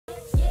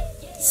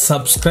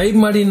Subscribe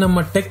ಮಾಡಿ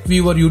ನಮ್ಮ tech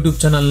viewer YouTube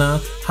channel ನ,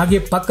 ಹಾಗೆ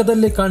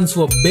ಪಕ್ಕದಲ್ಲೇ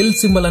ಕಾಣಿಸುವ ಬೆಲ್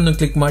ಸಿಂಬಲ್ ಅನ್ನು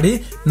ಕ್ಲಿಕ್ ಮಾಡಿ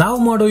ನಾವು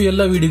ಮಾಡೋ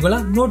ಎಲ್ಲ ವಿಡಿಯೋಗಳ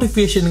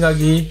ನೋಟಿಫಿಕೇಶನ್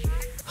ಗಾಗಿ.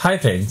 Hi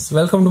friends,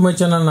 welcome to my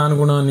channel. ನಾನು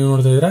ಗುಣ, ನೀವು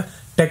ನೋಡ್ತಾ ಇದ್ದೀರಾ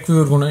ಟೆಕ್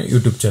ವ್ಯೂವರ್ ಗುಣ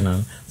ಯೂಟ್ಯೂಬ್ ಚಾನಲ್.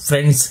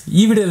 ಫ್ರೆಂಡ್ಸ್,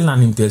 ಈ ವಿಡಿಯೋದಲ್ಲಿ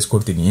ನಾನು ನಿಮ್ಗೆ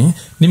ತಿಳಿಸ್ಕೊಡ್ತೀನಿ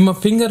ನಿಮ್ಮ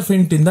ಫಿಂಗರ್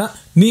ಪ್ರಿಂಟ್ ಇಂದ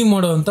ನೀವು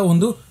ಮಾಡುವಂತ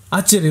ಒಂದು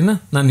ಆಶ್ಚರ್ಯನ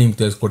ನಾನು ನಿಮ್ಗೆ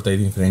ತಿಳಿಸ್ಕೊಡ್ತಾ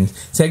ಇದ್ದೀನಿ ಫ್ರೆಂಡ್ಸ್.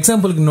 ಸೊ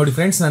ಎಕ್ಸಾಂಪಲ್ ನೋಡಿ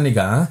ಫ್ರೆಂಡ್ಸ್,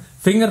 ನಾನೀಗ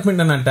ಫಿಂಗರ್ ಪ್ರಿಂಟ್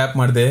ನಾನು ಟ್ಯಾಪ್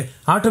ಮಾಡಿದೆ,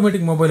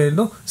 ಆಟೋಮೆಟಿಕ್ ಮೊಬೈಲ್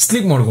ಏನು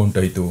ಸ್ಲಿಪ್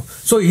ಮಾಡ್ಕೊಂಡೋಯ್ತು.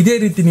 ಸೊ ಇದೇ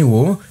ರೀತಿ ನೀವು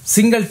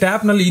ಸಿಂಗಲ್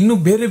ಟ್ಯಾಪ್ ನಲ್ಲಿ ಇನ್ನೂ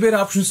ಬೇರೆ ಬೇರೆ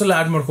ಆಪ್ಷನ್ಸ್ ಎಲ್ಲ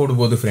ಆಡ್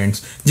ಮಾಡ್ಕೊಡ್ಬೋದು ಫ್ರೆಂಡ್ಸ್.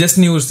 ಜಸ್ಟ್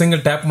ನೀವು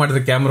ಸಿಂಗಲ್ ಟ್ಯಾಪ್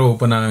ಮಾಡಿದ್ರೆ ಕ್ಯಾಮ್ರಾ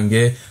ಓಪನ್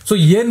ಆಗಂಗೆ. ಸೊ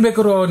ಏನ್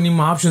ಬೇಕಾದ್ರೂ ನಿಮ್ಮ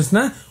ಆಪ್ಷನ್ಸ್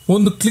ನ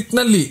ಒಂದು ಕ್ಲಿಕ್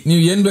ನಲ್ಲಿ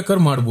ನೀವು ಏನ್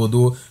ಬೇಕಾದ್ರೂ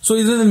ಮಾಡಬಹುದು. ಸೊ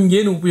ಇದರಿಂದ ನಿಮ್ಗೆ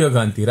ಏನು ಉಪಯೋಗ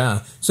ಅಂತೀರಾ?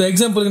 ಸೊ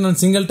ಎಕ್ಸಾಂಪಲ್ ನಾನು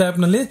ಸಿಂಗಲ್ ಟ್ಯಾಪ್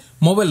ನಲ್ಲಿ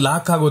ಮೊಬೈಲ್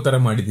ಲಾಕ್ ಆಗೋ ತರ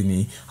ಮಾಡಿದೀನಿ.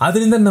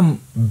 ಅದರಿಂದ ನಮ್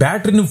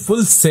ಬ್ಯಾಟ್ರಿನೂ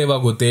ಫುಲ್ ಸೇವ್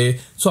ಆಗುತ್ತೆ.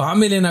 ಸೊ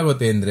ಆಮೇಲೆ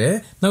ಏನಾಗುತ್ತೆ ಅಂದ್ರೆ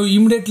ನಾವು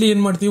ಇಮಿಡಿಯೇಟ್ಲಿ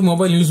ಏನ್ ಮಾಡ್ತೀವಿ,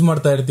 ಮೊಬೈಲ್ ಯೂಸ್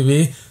ಮಾಡ್ತಾ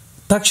ಇರ್ತೀವಿ,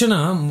 ತಕ್ಷಣ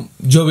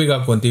ಜೋಬಿಗೆ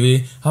ಹಾಕೊಂತೀವಿ.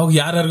 ಅವಾಗ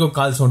ಯಾರ್ಯಾರಿಗೋ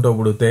ಕಾಲ್ಸ್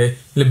ಹೊಂಟೋಗ್ಬಿಡುತ್ತೆ,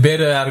 ಇಲ್ಲ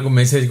ಬೇರೆ ಯಾರಿಗೋ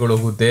ಮೆಸೇಜ್ಗಳು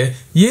ಹೋಗುತ್ತೆ,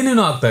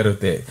 ಏನೇನೋ ಆಗ್ತಾ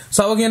ಇರುತ್ತೆ. ಸೊ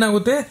ಅವಾಗ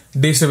ಏನಾಗುತ್ತೆ,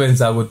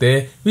 ಡಿಸ್ಟರ್ಬೆನ್ಸ್ ಆಗುತ್ತೆ.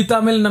 ವಿತ್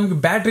ಆಮೇಲೆ ನಮ್ಗೆ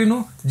ಬ್ಯಾಟ್ರಿನೂ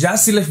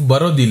ಜಾಸ್ತಿ ಲೈಫ್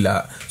ಬರೋದಿಲ್ಲ.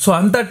 ಸೊ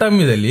ಅಂತ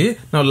ಟೈಮಲ್ಲಿ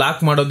ನಾವು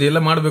ಲಾಕ್ ಮಾಡೋದು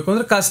ಎಲ್ಲ ಮಾಡಬೇಕು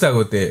ಅಂದ್ರೆ ಕಷ್ಟ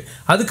ಆಗುತ್ತೆ.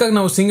 ಅದಕ್ಕಾಗಿ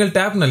ನಾವು ಸಿಂಗಲ್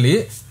ಟ್ಯಾಪ್ ನಲ್ಲಿ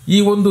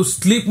ಈ ಒಂದು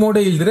ಸ್ಲೀಪ್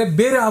ಮೋಡೇ ಇಲ್ದ್ರೆ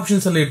ಬೇರೆ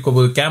ಆಪ್ಷನ್ಸ್ ಎಲ್ಲ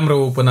ಇಟ್ಕೋಬಹುದು. ಕ್ಯಾಮ್ರಾ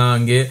ಓಪನ್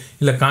ಆಗಂಗೆ,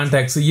 ಇಲ್ಲ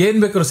ಕಾಂಟ್ಯಾಕ್ಟ್ಸ್ ಏನ್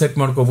ಬೇಕಾದ್ರೂ ಸೆಟ್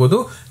ಮಾಡ್ಕೋಬಹುದು,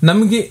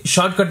 ನಮಗೆ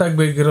ಶಾರ್ಟ್ ಕಟ್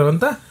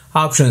ಆಗಬೇಕಿರುವಂತ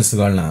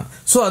ಆಪ್ಷನ್ಸ್ಗಳನ್ನ.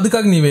 ಸೊ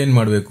ಅದಕ್ಕಾಗಿ ನೀವೇನ್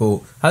ಮಾಡಬೇಕು,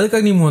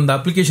 ಅದಕ್ಕಾಗಿ ನಿಮ್ಗೆ ಒಂದು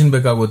ಅಪ್ಲಿಕೇಶನ್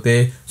ಬೇಕಾಗುತ್ತೆ.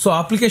 ಸೊ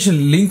ಅಪ್ಲಿಕೇಶನ್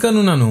ಲಿಂಕ್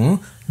ಅನ್ನು ನಾನು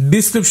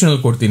ಡಿಸ್ಕ್ರಿಪ್ಷನ್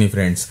ಅಲ್ಲಿ ಕೊಡ್ತೀನಿ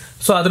ಫ್ರೆಂಡ್ಸ್.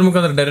 ಸೊ ಅದ್ರ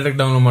ಮುಖಾಂತರ ಡೈರೆಕ್ಟ್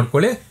ಡೌನ್ಲೋಡ್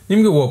ಮಾಡ್ಕೊಳ್ಳಿ,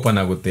 ನಿಮ್ಗೆ ಓಪನ್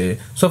ಆಗುತ್ತೆ.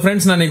 ಸೊ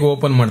ಫ್ರೆಂಡ್ಸ್, ನಾನೀಗ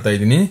ಓಪನ್ ಮಾಡ್ತಾ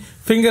ಇದ್ದೀನಿ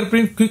ಫಿಂಗರ್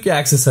ಪ್ರಿಂಟ್ ಕ್ವಿಕ್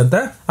ಆಕ್ಸೆಸ್ ಅಂತ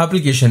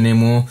ಅಪ್ಲಿಕೇಶನ್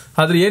ನೇಮು.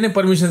 ಅದ್ರ ಏನೇ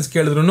ಪರ್ಮಿಷನ್ಸ್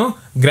ಕೇಳಿದ್ರು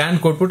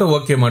ಗ್ರ್ಯಾಂಡ್ ಕೊಟ್ಬಿಟ್ಟು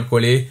ಓಕೆ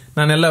ಮಾಡ್ಕೊಳ್ಳಿ.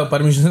 ನಾನೆಲ್ಲ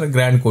ಪರ್ಮಿಷನ್ಸ್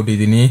ಗ್ರ್ಯಾಂಡ್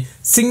ಕೊಟ್ಟಿದ್ದೀನಿ.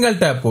 ಸಿಂಗಲ್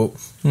ಟ್ಯಾಪ್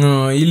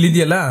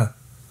ಇಲ್ಲಿದೆಯಲ್ಲ,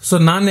 ಸೊ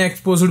ನಾನ್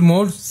exposed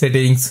mode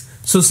settings,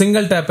 so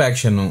single tap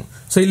action.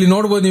 So ಇಲ್ಲಿ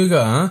ನೋಡಬಹುದು, ನೀವೀಗ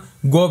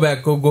go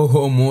back, go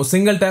home,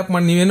 single tap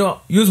ಮಾಡಿ ನೀವೇನು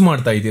ಯೂಸ್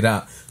ಮಾಡ್ತಾ ಇದ್ದೀರಾ.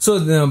 ಸೊ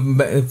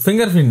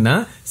ಫಿಂಗರ್ ಪ್ರಿಂಟ್ ನ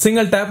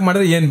ಸಿಂಗಲ್ ಟ್ಯಾಪ್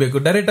ಮಾಡಿದ್ರೆ ಏನ್ ಬೇಕು,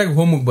 ಡೈರೆಕ್ಟ್ ಆಗಿ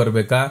ಹೋಮ್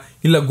ಬರ್ಬೇಕಾ,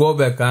 ಇಲ್ಲ ಗೋ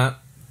ಬ್ಯಾಕಾ,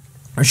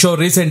 show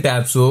recent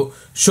apps,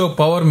 show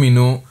power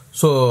menu,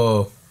 so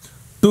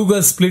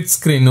ಟೂಗಲ್ split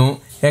screen,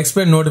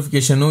 explain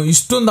notification,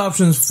 ಇಷ್ಟೊಂದು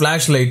options,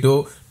 flash light,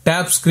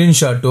 tap screen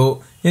shot.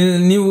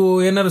 ನೀವು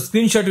ಏನಾದ್ರು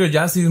ಸ್ಕ್ರೀನ್ ಶಾಟ್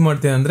ಜಾಸ್ತಿ ಯೂಸ್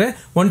ಮಾಡ್ತೀವಿ ಅಂದ್ರೆ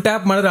ಒಂದು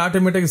ಟ್ಯಾಪ್ ಮಾಡಿದ್ರೆ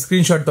ಆಟೋಮೆಟಿಕ್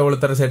ಸ್ಕ್ರೀನ್ ಶಾಟ್ ತಗೊಳ್ಳೋ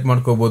ತರ ಸೆಟ್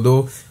ಮಾಡ್ಕೋಬಹುದು.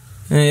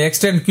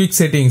 Extend quick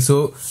settings,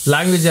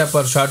 language app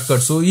or short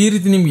cuts, ಈ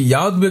ರೀತಿ ನಿಮ್ಗೆ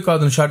ಯಾವ್ದು ಬೇಕೋ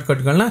ಅದನ್ನ ಶಾರ್ಟ್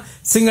ಕಟ್ಗಳನ್ನ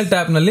ಸಿಂಗಲ್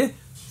ಟ್ಯಾಪ್ ನಲ್ಲಿ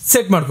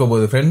ಸೆಟ್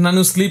ಮಾಡ್ಕೋಬಹುದು ಫ್ರೆಂಡ್.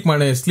 ನಾನು ಸ್ಲೀಪ್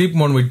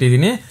ಮೋಡ್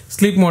ಬಿಟ್ಟಿದ್ದೀನಿ,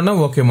 ಸ್ಲೀಪ್ ಮೋಡ್ ನ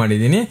ಓಕೆ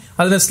ಮಾಡಿದ್ದೀನಿ.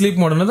 ಅದನ್ನ ಸ್ಲೀಪ್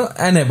ಮೋಡ್ ಅನ್ನೋದು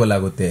ಎನೇಬಲ್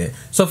ಆಗುತ್ತೆ.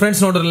 ಸೊ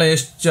ಫ್ರೆಂಡ್ಸ್, ನೋಡ್ರಲ್ಲ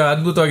ಎಷ್ಟು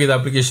ಅದ್ಭುತವಾಗಿದೆ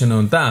ಅಪ್ಲಿಕೇಶನ್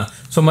ಅಂತ.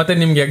 ಸೊ ಮತ್ತೆ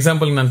ನಿಮ್ಗೆ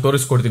ಎಕ್ಸಾಂಪಲ್ ನಾನು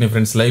ತೋರಿಸ್ಕೊಡ್ತೀನಿ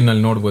ಫ್ರೆಂಡ್ಸ್, ಲೈವ್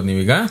ನಲ್ಲಿ ನೋಡ್ಬೋದು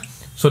ನೀವೀಗ.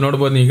 ಸೊ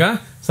ನೋಡ್ಬೋದು ಈಗ.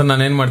 ಸೊ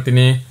ನಾನು ಏನ್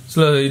ಮಾಡ್ತೀನಿ,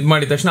 ಇದು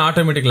ಮಾಡಿದ ತಕ್ಷಣ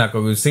ಆಟೋಮೆಟಿಕ್ ಲಾಕ್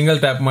ಆಗೋದು. ಸಿಂಗಲ್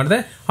ಟ್ಯಾಪ್ ಮಾಡಿದೆ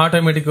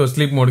ಆಟೋಮೆಟಿಕ್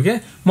ಸ್ಲೀಪ್ ಮೋಡ್ಗೆ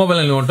ಮೊಬೈಲ್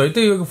ಅಲ್ಲಿ ಹೊಂಟೋಯ್ತು.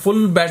 ಇವಾಗ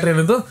ಫುಲ್ ಬ್ಯಾಟ್ರಿ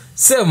ಅನ್ನೋದು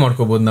ಸೇವ್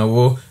ಮಾಡ್ಕೋಬಹುದು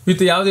ನಾವು,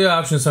 ವಿತ್ ಯಾವುದೇ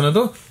ಆಪ್ಷನ್ಸ್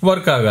ಅನ್ನೋದು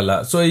ವರ್ಕ್ ಆಗಲ್ಲ.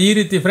 ಸೊ ಈ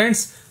ರೀತಿ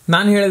ಫ್ರೆಂಡ್ಸ್,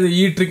 ನಾನು ಹೇಳಿದ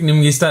ಈ ಟ್ರಿಕ್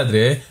ನಿಮ್ಗೆ ಇಷ್ಟ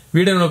ಆದ್ರೆ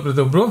ವಿಡಿಯೋ ನೋಡೋ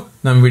ಪ್ರತಿಯೊಬ್ರು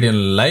ನಮ್ಮ ವಿಡಿಯೋ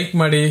ಲೈಕ್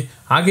ಮಾಡಿ,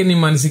 ಹಾಗೆ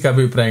ನಿಮ್ಮ ಅನಿಸಿಕೆ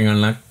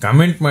ಅಭಿಪ್ರಾಯಗಳನ್ನ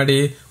ಕಮೆಂಟ್ ಮಾಡಿ.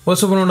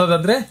 ಹೊಸಬರು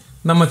ನೋಡೋದಾದ್ರೆ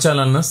ನಮ್ಮ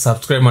ಚಾನಲ್ನ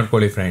ಸಬ್ಸ್ಕ್ರೈಬ್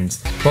ಮಾಡ್ಕೊಳ್ಳಿ ಫ್ರೆಂಡ್ಸ್.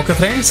 ಓಕೆ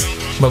ಫ್ರೆಂಡ್ಸ್,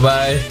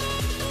 ಬಾಯ್.